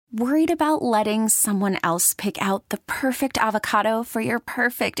Worried about letting someone else pick out the perfect avocado for your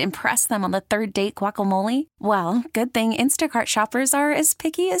perfect impress them on the third date guacamole? Well, good thing Instacart shoppers are as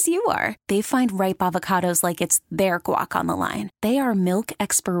picky as you are. They find ripe avocados like it's their guac on the line. They are milk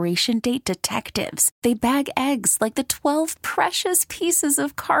expiration date detectives. They bag eggs like the 12 precious pieces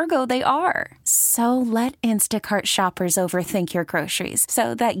of cargo they are. So let Instacart shoppers overthink your groceries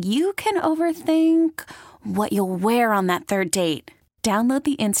so that you can overthink what you'll wear on that third date. Download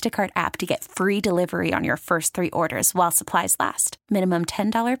the Instacart app to get free delivery on your first 3 orders while supplies last. Minimum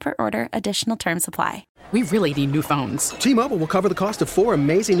 $10 per order. Additional terms apply. We really need new phones. T-Mobile will cover the cost of 4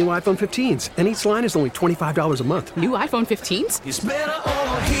 amazing new iPhone 15s, and each line is only $25 a month. New iPhone 15s? It's better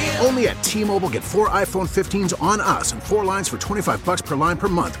over here. Only at T-Mobile, get 4 iPhone 15s on us and 4 lines for $25 per line per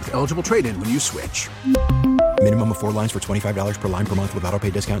month with eligible trade-in when you switch. Minimum of 4 lines for $25 per line per month with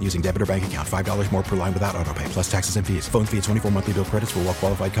autopay discount using debit or bank account. $5 more per line without autopay, plus taxes and fees. Phone fee at 24 monthly bill credits for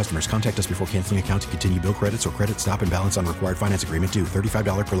well-qualified customers. Contact us before canceling account to continue bill credits or credit stop and balance on required finance agreement due.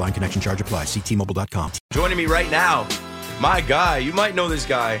 $35 per line connection charge applies. See T-Mobile.com. Joining me right now, my guy. You might know this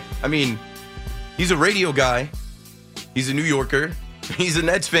guy. I mean, he's a radio guy. He's a New Yorker. He's a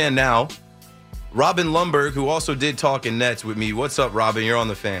Nets fan now. Robin Lundberg, who also did Talking Nets with me. What's up, Robin? You're on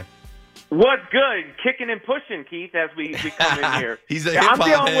the Fan. What's good? Kicking and pushing, Keith, as we come in here. He's a hip-hop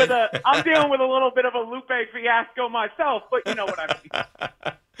head. I'm dealing with a little bit of a Lupe fiasco myself, but you know what I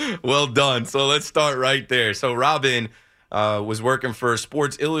mean. Well done. So let's start right there. So Robin was working for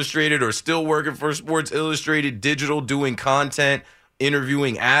Sports Illustrated, or still working for Sports Illustrated Digital, doing content,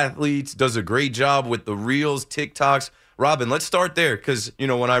 interviewing athletes, does a great job with the Reels, TikToks. Robin, let's start there, because, you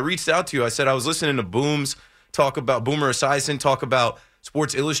know, when I reached out to you, I said I was listening to Boomer Esiason talk about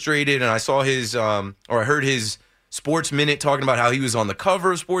Sports Illustrated, and I saw his, or I heard his Sports Minute talking about how he was on the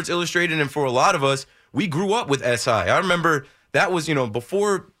cover of Sports Illustrated, and for a lot of us, we grew up with SI. I remember that was, you know,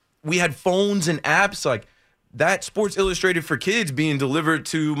 before we had phones and apps, like that Sports Illustrated for Kids being delivered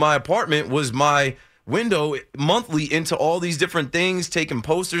to my apartment was my window monthly into all these different things, taking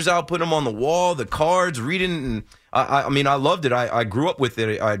posters out, putting them on the wall, the cards, reading, and I mean, I loved it. I grew up with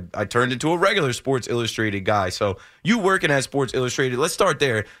it. I turned into a regular Sports Illustrated guy. So you working at Sports Illustrated, let's start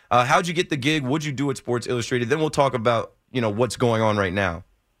there. How'd you get the gig? What'd you do at Sports Illustrated? Then we'll talk about, you know, what's going on right now.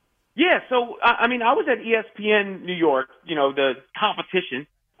 Yeah, so, I mean, I was at ESPN New York, you know, the competition,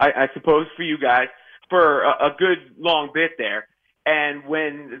 I suppose, for you guys, for a good long bit there. And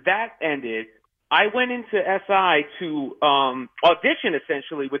when that ended, I went into SI to audition,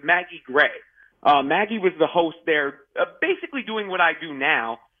 essentially, with Maggie Gray. Maggie was the host there, basically doing what I do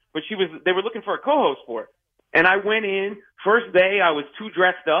now, but they were looking for a co-host for it. And I went in, first day, I was too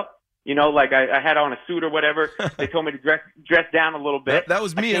dressed up, you know, like I had on a suit or whatever. They told me to dress down a little bit. That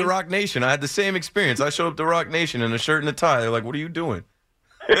was me at Rock Nation. I had the same experience. I showed up to Rock Nation in a shirt and a tie. They're like, what are you doing?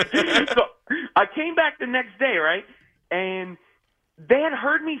 So I came back the next day, right? And they had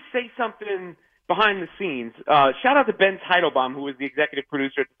heard me say something behind the scenes. Shout out to Ben Teitelbaum, who was the executive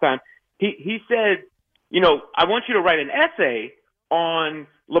producer at the time. He said, you know, I want you to write an essay on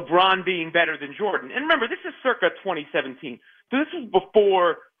LeBron being better than Jordan. And remember, this is circa 2017. So this was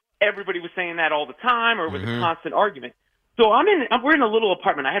before everybody was saying that all the time, or it was a constant argument. So we're in a little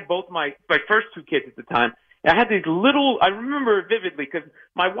apartment. I had both my first 2 kids at the time. And I had these I remember it vividly, because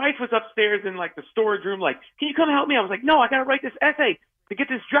my wife was upstairs in like the storage room, like, can you come help me? I was like, no, I got to write this essay to get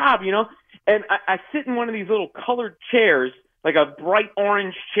this job, you know? And I sit in one of these little colored chairs, like a bright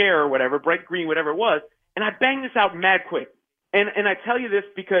orange chair or whatever, bright green, whatever it was, and I bang this out mad quick. And I tell you this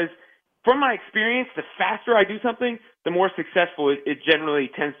because from my experience, the faster I do something, the more successful it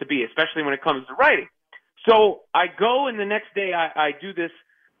generally tends to be, especially when it comes to writing. So I go, and the next day I do this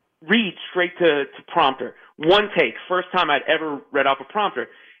read straight to prompter. One take, first time I'd ever read off a prompter.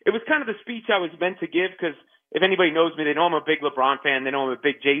 It was kind of the speech I was meant to give, because if anybody knows me, they know I'm a big LeBron fan. They know I'm a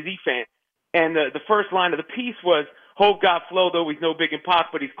big Jay-Z fan. And the first line of the piece was, Hope got flow, though he's no big in pots,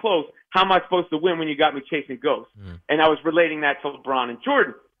 but he's close. How am I supposed to win when you got me chasing ghosts? And I was relating that to LeBron and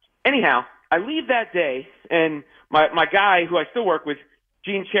Jordan. Anyhow, I leave that day, and my guy, who I still work with,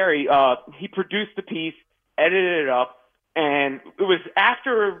 Gene Cherry, he produced the piece, edited it up, and it was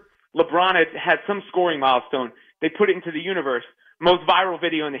after LeBron had some scoring milestone. They put it into the universe. Most viral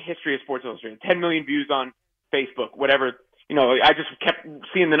video in the history of Sports Illustrated. 10 million views on Facebook, whatever. You know, I just kept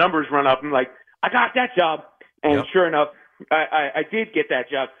seeing the numbers run up. I'm like, I got that job. And sure enough, I did get that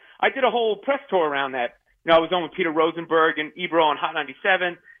job. I did a whole press tour around that. You know, I was on with Peter Rosenberg and Ebro on Hot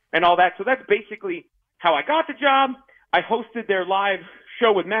 97 and all that. So that's basically how I got the job. I hosted their live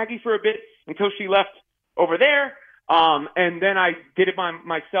show with Maggie for a bit until she left over there. And then I did it by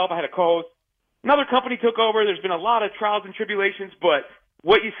myself. I had a co-host. Another company took over. There's been a lot of trials and tribulations, but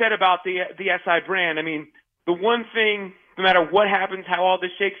what you said about the SI brand, I mean, the one thing, no matter what happens, how all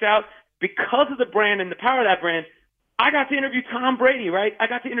this shakes out, because of the brand and the power of that brand, I got to interview Tom Brady, right? I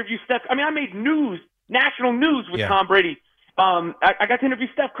got to interview Steph. I mean, I made news, national news with Tom Brady. I got to interview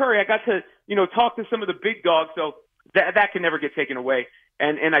Steph Curry. I got to, talk to some of the big dogs. So that can never get taken away.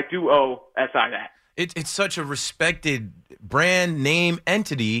 And I do owe SI that. It's such a respected brand name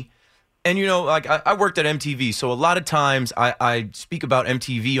entity. And, like I worked at MTV, so a lot of times I speak about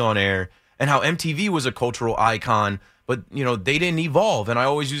MTV on air and how MTV was a cultural icon, but, they didn't evolve. And I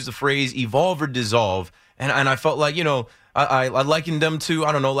always use the phrase evolve or dissolve. And I felt like, I likened them to,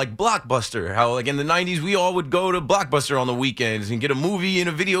 I don't know, like Blockbuster. How, like, in the 90s, we all would go to Blockbuster on the weekends and get a movie and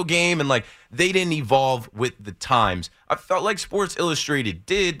a video game. And, like, they didn't evolve with the times. I felt like Sports Illustrated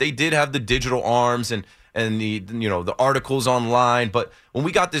did. They did have the digital arms and the articles online. But when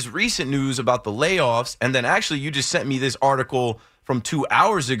we got this recent news about the layoffs, and then actually you just sent me this article from 2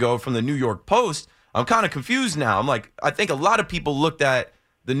 hours ago from the New York Post, I'm kind of confused now. I'm like, I think a lot of people looked at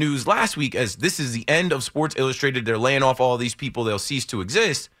the news last week as this is the end of Sports Illustrated. They're laying off all these people. They'll cease to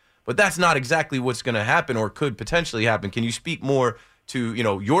exist. But that's not exactly what's going to happen or could potentially happen. Can you speak more to,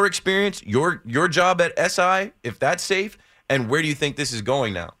 your experience, your job at SI, if that's safe, and where do you think this is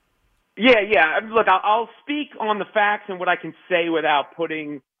going now? Yeah. Look, I'll speak on the facts and what I can say without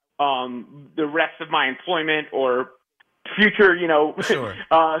putting the rest of my employment or future, Sure.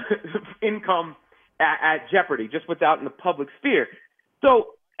 income at jeopardy, just without in the public sphere.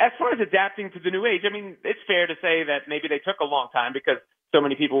 So as far as adapting to the new age, I mean, it's fair to say that maybe they took a long time because so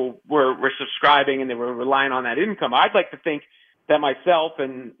many people were subscribing and they were relying on that income. I'd like to think that myself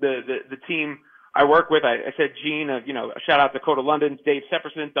and the team I work with, I said Gene, a shout out to Dakota London, Dave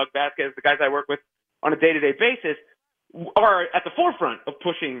Sepperson, Doug Vasquez, the guys I work with on a day-to-day basis, are at the forefront of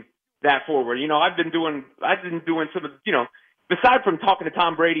pushing that forward. I've been doing some of, aside from talking to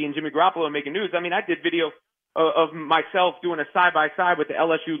Tom Brady and Jimmy Garoppolo and making news, I mean, I did video of myself doing a side-by-side with the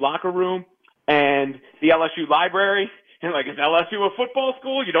LSU locker room and the LSU library. And, like, is LSU a football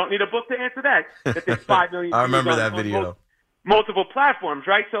school? You don't need a book to answer that. That there's 5 million I remember that video. Multiple platforms,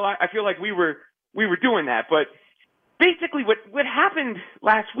 right? So I feel like we were doing that. But basically what happened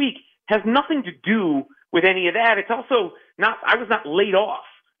last week has nothing to do with any of that. It's also not – I was not laid off.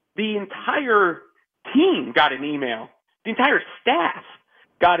 The entire team got an email. The entire staff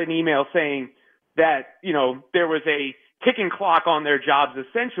got an email saying – that, there was a ticking clock on their jobs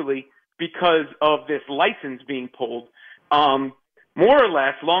essentially because of this license being pulled. More or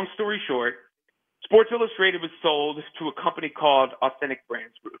less, long story short, Sports Illustrated was sold to a company called Authentic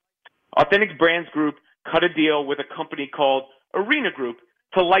Brands Group. Authentic Brands Group cut a deal with a company called Arena Group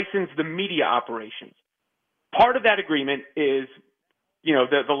to license the media operations. Part of that agreement is,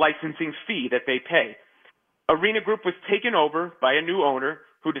 the licensing fee that they pay. Arena Group was taken over by a new owner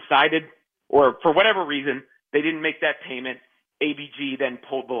who decided, or for whatever reason, they didn't make that payment. ABG then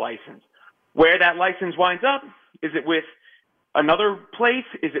pulled the license. Where that license winds up, is it with another place?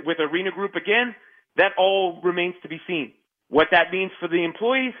 Is it with Arena Group again? That all remains to be seen. What that means for the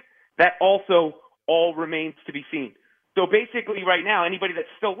employees, that also all remains to be seen. So basically right now, anybody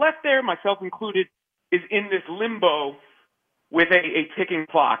that's still left there, myself included, is in this limbo with a ticking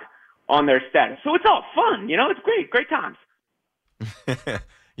clock on their status. So it's all fun, it's great times.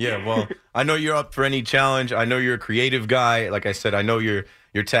 Yeah, well, I know you're up for any challenge. I know you're a creative guy. Like I said, I know you're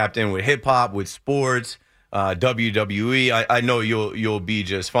tapped in with hip hop, with sports, WWE. I know you'll be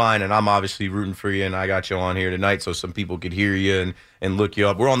just fine, and I'm obviously rooting for you. And I got you on here tonight so some people could hear you and look you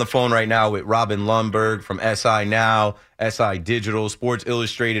up. We're on the phone right now with Robin Lundberg from SI Now, SI Digital, Sports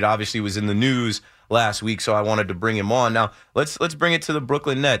Illustrated. Obviously was in the news last week, so I wanted to bring him on. Now let's bring it to the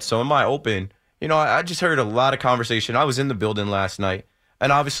Brooklyn Nets. So in my open, I just heard a lot of conversation. I was in the building last night.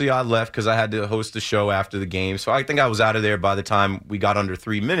 And obviously I left because I had to host the show after the game. So I think I was out of there by the time we got under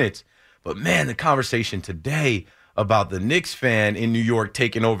 3 minutes. But, man, the conversation today about the Knicks fan in New York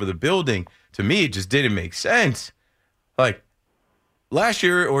taking over the building, to me, it just didn't make sense. Like, last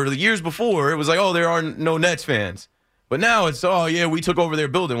year or the years before, it was like, oh, there are no Nets fans. But now it's, oh, yeah, we took over their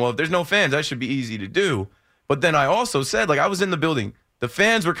building. Well, if there's no fans, that should be easy to do. But then I also said, like, I was in the building. The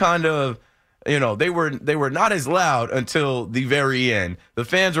fans were kind of – they were not as loud until the very end. The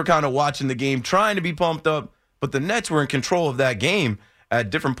fans were kind of watching the game, trying to be pumped up, but the Nets were in control of that game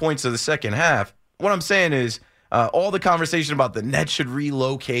at different points of the second half. What I'm saying is all the conversation about the Nets should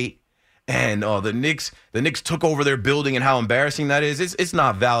relocate and the Knicks took over their building and how embarrassing that is, it's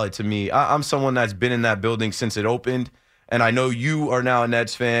not valid to me. I'm someone that's been in that building since it opened, and I know you are now a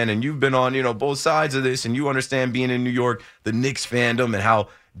Nets fan, and you've been on both sides of this, and you understand being in New York, the Knicks fandom, and how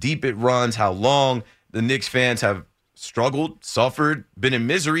deep it runs, how long the Knicks fans have struggled, suffered, been in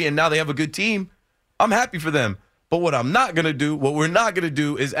misery, and now they have a good team. I'm happy for them. But what we're not going to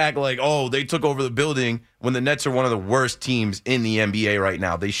do is act like, oh, they took over the building when the Nets are one of the worst teams in the NBA right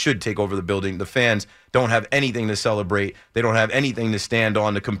now. They should take over the building. The fans don't have anything to celebrate. They don't have anything to stand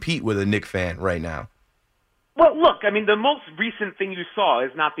on to compete with a Knicks fan right now. Well, look, I mean, the most recent thing you saw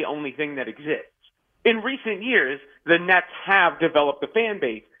is not the only thing that exists. In recent years, the Nets have developed a fan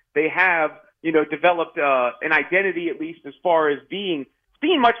base. They have, developed an identity, at least as far as being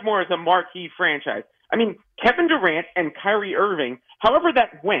much more as a marquee franchise. I mean, Kevin Durant and Kyrie Irving, however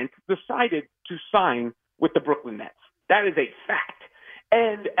that went, decided to sign with the Brooklyn Nets. That is a fact.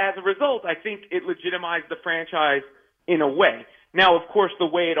 And as a result, I think it legitimized the franchise in a way. Now, of course, the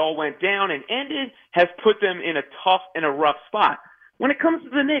way it all went down and ended has put them in a tough and a rough spot. When it comes to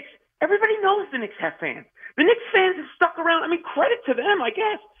the Knicks, everybody knows the Knicks have fans. The Knicks fans have stuck around. I mean, credit to them, I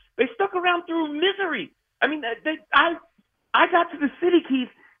guess. They stuck around through misery. I mean, I got to the city, Keith,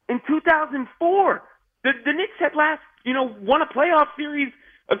 in 2004. The Knicks had won a playoff series,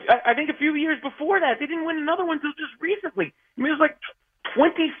 I think a few years before that. They didn't win another one until just recently. I mean, it was like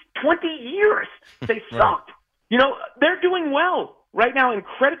 20 years they sucked. Right. They're doing well right now, and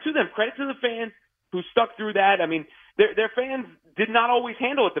credit to them. Credit to the fans who stuck through that. I mean, their fans did not always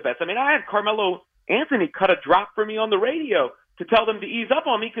handle it the best. I mean, I had Carmelo Anthony cut a drop for me on the radio to tell them to ease up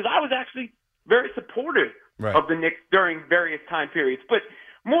on me because I was actually very supportive of the Knicks during various time periods. But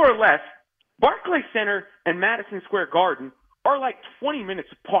more or less, Barclays Center and Madison Square Garden are like 20 minutes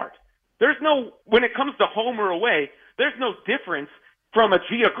apart. When it comes to home or away, there's no difference from a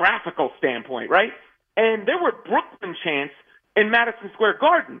geographical standpoint, right? And there were Brooklyn chants in Madison Square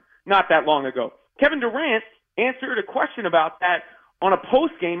Garden not that long ago. Kevin Durant answered a question about that on a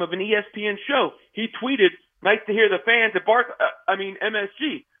post-game of an ESPN show. He tweeted, "Nice to hear the fans at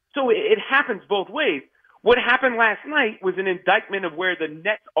MSG." So it happens both ways. What happened last night was an indictment of where the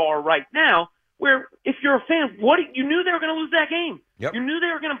Nets are right now, where if you're a fan, you knew they were going to lose that game. Yep. You knew they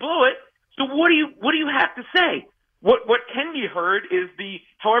were going to blow it. So what do you have to say? What can be heard is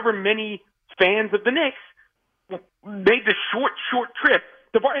however many fans of the Knicks made the short trip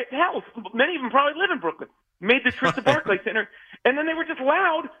to hell, many of them probably live in Brooklyn, made the trip to Barclays Center, and then they were just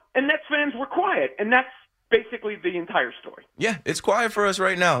loud, and Nets fans were quiet, and that's basically the entire story. Yeah, it's quiet for us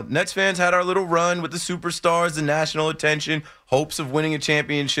right now. Nets fans had our little run with the superstars, the national attention, hopes of winning a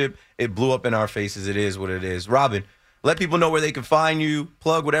championship. It blew up in our faces. It is what it is. Robin, let people know where they can find you.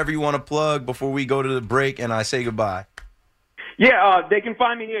 Plug whatever you want to plug before we go to the break and I say goodbye. Yeah, they can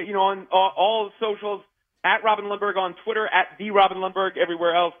find me, on all the socials, at Robin Lundberg on Twitter, at the Robin Lundberg,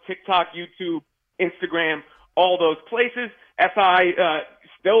 everywhere else, TikTok, YouTube, Instagram, all those places. SI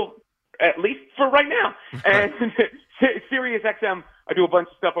still, at least for right now. And Sirius XM, I do a bunch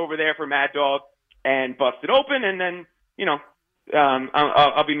of stuff over there for Mad Dog and Busted Open, and then,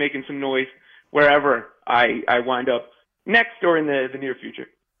 I'll be making some noise wherever I wind up next or in the near future.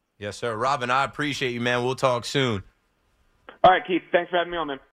 Yes, sir. Robin, I appreciate you, man. We'll talk soon. All right, Keith. Thanks for having me on,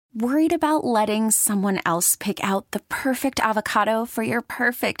 man. Worried about letting someone else pick out the perfect avocado for your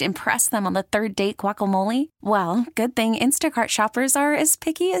perfect impress them on the third date guacamole? Well, good thing Instacart shoppers are as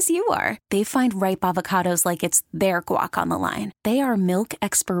picky as you are. They find ripe avocados like it's their guac on the line. They are milk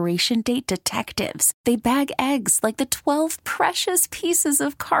expiration date detectives. They bag eggs like the 12 precious pieces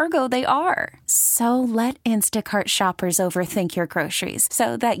of cargo they are. So let Instacart shoppers overthink your groceries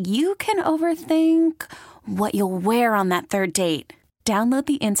so that you can overthink what you'll wear on that third date. Download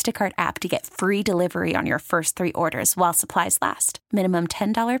the Instacart app to get free delivery on your first 3 orders while supplies last. Minimum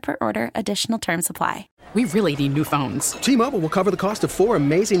 $10 per order. Additional terms apply. We really need new phones. T-Mobile will cover the cost of 4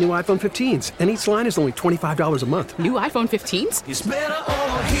 amazing new iPhone 15s, and each line is only $25 a month. New iPhone 15s? It's better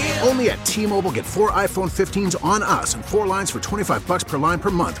over here. Only at T-Mobile, get 4 iPhone 15s on us and 4 lines for $25 per line per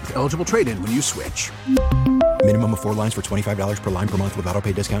month with eligible trade-in when you switch. Minimum of 4 lines for $25 per line per month with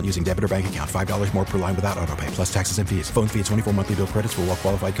autopay discount using debit or bank account. $5 more per line without autopay, plus taxes and fees. Phone fee at 24 monthly bill credits for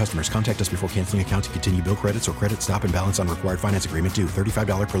well-qualified customers. Contact us before canceling account to continue bill credits or credit stop and balance on required finance agreement due.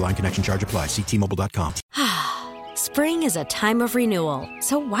 $35 per line connection charge applies. See T-Mobile.com. Spring is a time of renewal,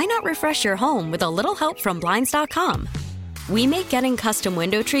 so why not refresh your home with a little help from Blinds.com? We make getting custom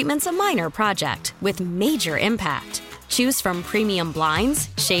window treatments a minor project with major impact. Choose from premium blinds,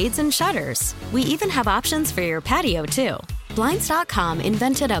 shades, and shutters. We even have options for your patio, too. Blinds.com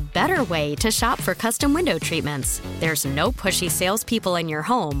invented a better way to shop for custom window treatments. There's no pushy salespeople in your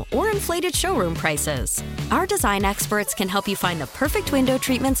home or inflated showroom prices. Our design experts can help you find the perfect window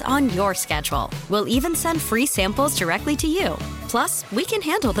treatments on your schedule. We'll even send free samples directly to you. Plus, we can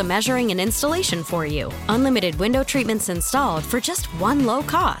handle the measuring and installation for you. Unlimited window treatments installed for just one low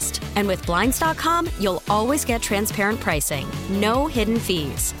cost. And with Blinds.com, you'll always get transparent pricing. No hidden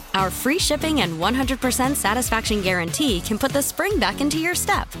fees. Our free shipping and 100% satisfaction guarantee can put the spring back into your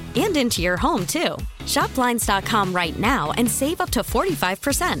step and into your home, too. Shop Blinds.com right now and save up to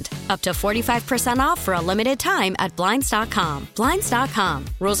 45%. Up to 45% off for a limited time at Blinds.com. Blinds.com.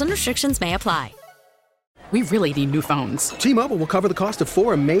 Rules and restrictions may apply. We really need new phones. T-Mobile will cover the cost of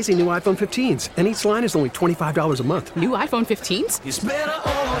 4 amazing new iPhone 15s, and each line is only $25 a month. New iPhone 15s? It's better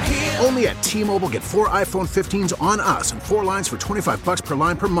over here. Only at T-Mobile, get 4 iPhone 15s on us and 4 lines for $25 per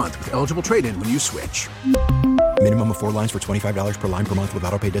line per month with eligible trade-in when you switch. Minimum of 4 lines for $25 per line per month with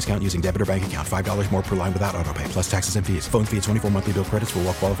autopay discount using debit or bank account. $5 more per line without autopay, plus taxes and fees. Phone fee at 24 monthly bill credits for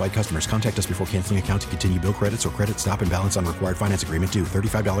well-qualified customers. Contact us before canceling account to continue bill credits or credit stop and balance on required finance agreement due.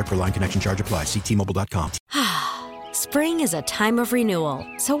 $35 per line connection charge applies. See T-Mobile.com. Spring is a time of renewal,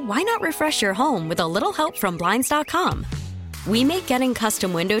 so why not refresh your home with a little help from Blinds.com? We make getting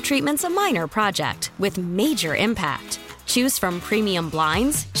custom window treatments a minor project with major impact. Choose from premium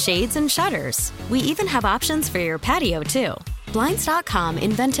blinds, shades, and shutters. We even have options for your patio, too. Blinds.com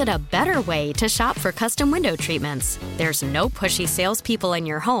invented a better way to shop for custom window treatments. There's no pushy salespeople in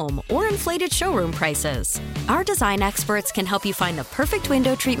your home or inflated showroom prices. Our design experts can help you find the perfect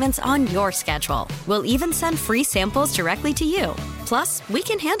window treatments on your schedule. We'll even send free samples directly to you. Plus, we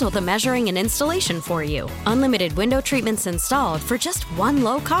can handle the measuring and installation for you. Unlimited window treatments installed for just one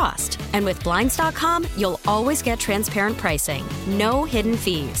low cost. And with Blinds.com, you'll always get transparent pricing. No hidden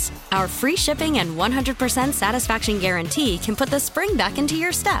fees. Our free shipping and 100% satisfaction guarantee can put the spring back into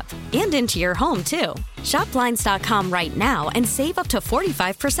your step and into your home, too. Shop Blinds.com right now and save up to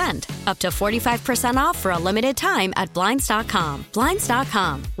 45%. Up to 45% off for a limited time at Blinds.com.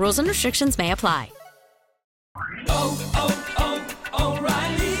 Blinds.com. Rules and restrictions may apply.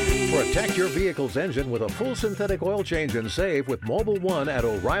 O'Reilly. Protect your vehicle's engine with a full synthetic oil change and save with Mobile One at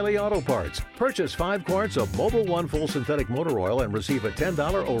O'Reilly Auto Parts. Purchase 5 quarts of Mobile One full synthetic motor oil and receive a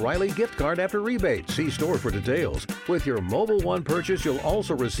 $10 O'Reilly gift card after rebate. See store for details. With your Mobile One purchase, you'll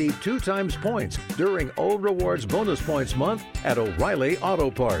also receive 2 times points during Old Rewards Bonus Points Month at O'Reilly Auto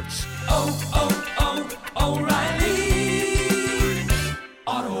Parts. O'Reilly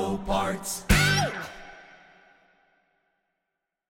Auto Parts.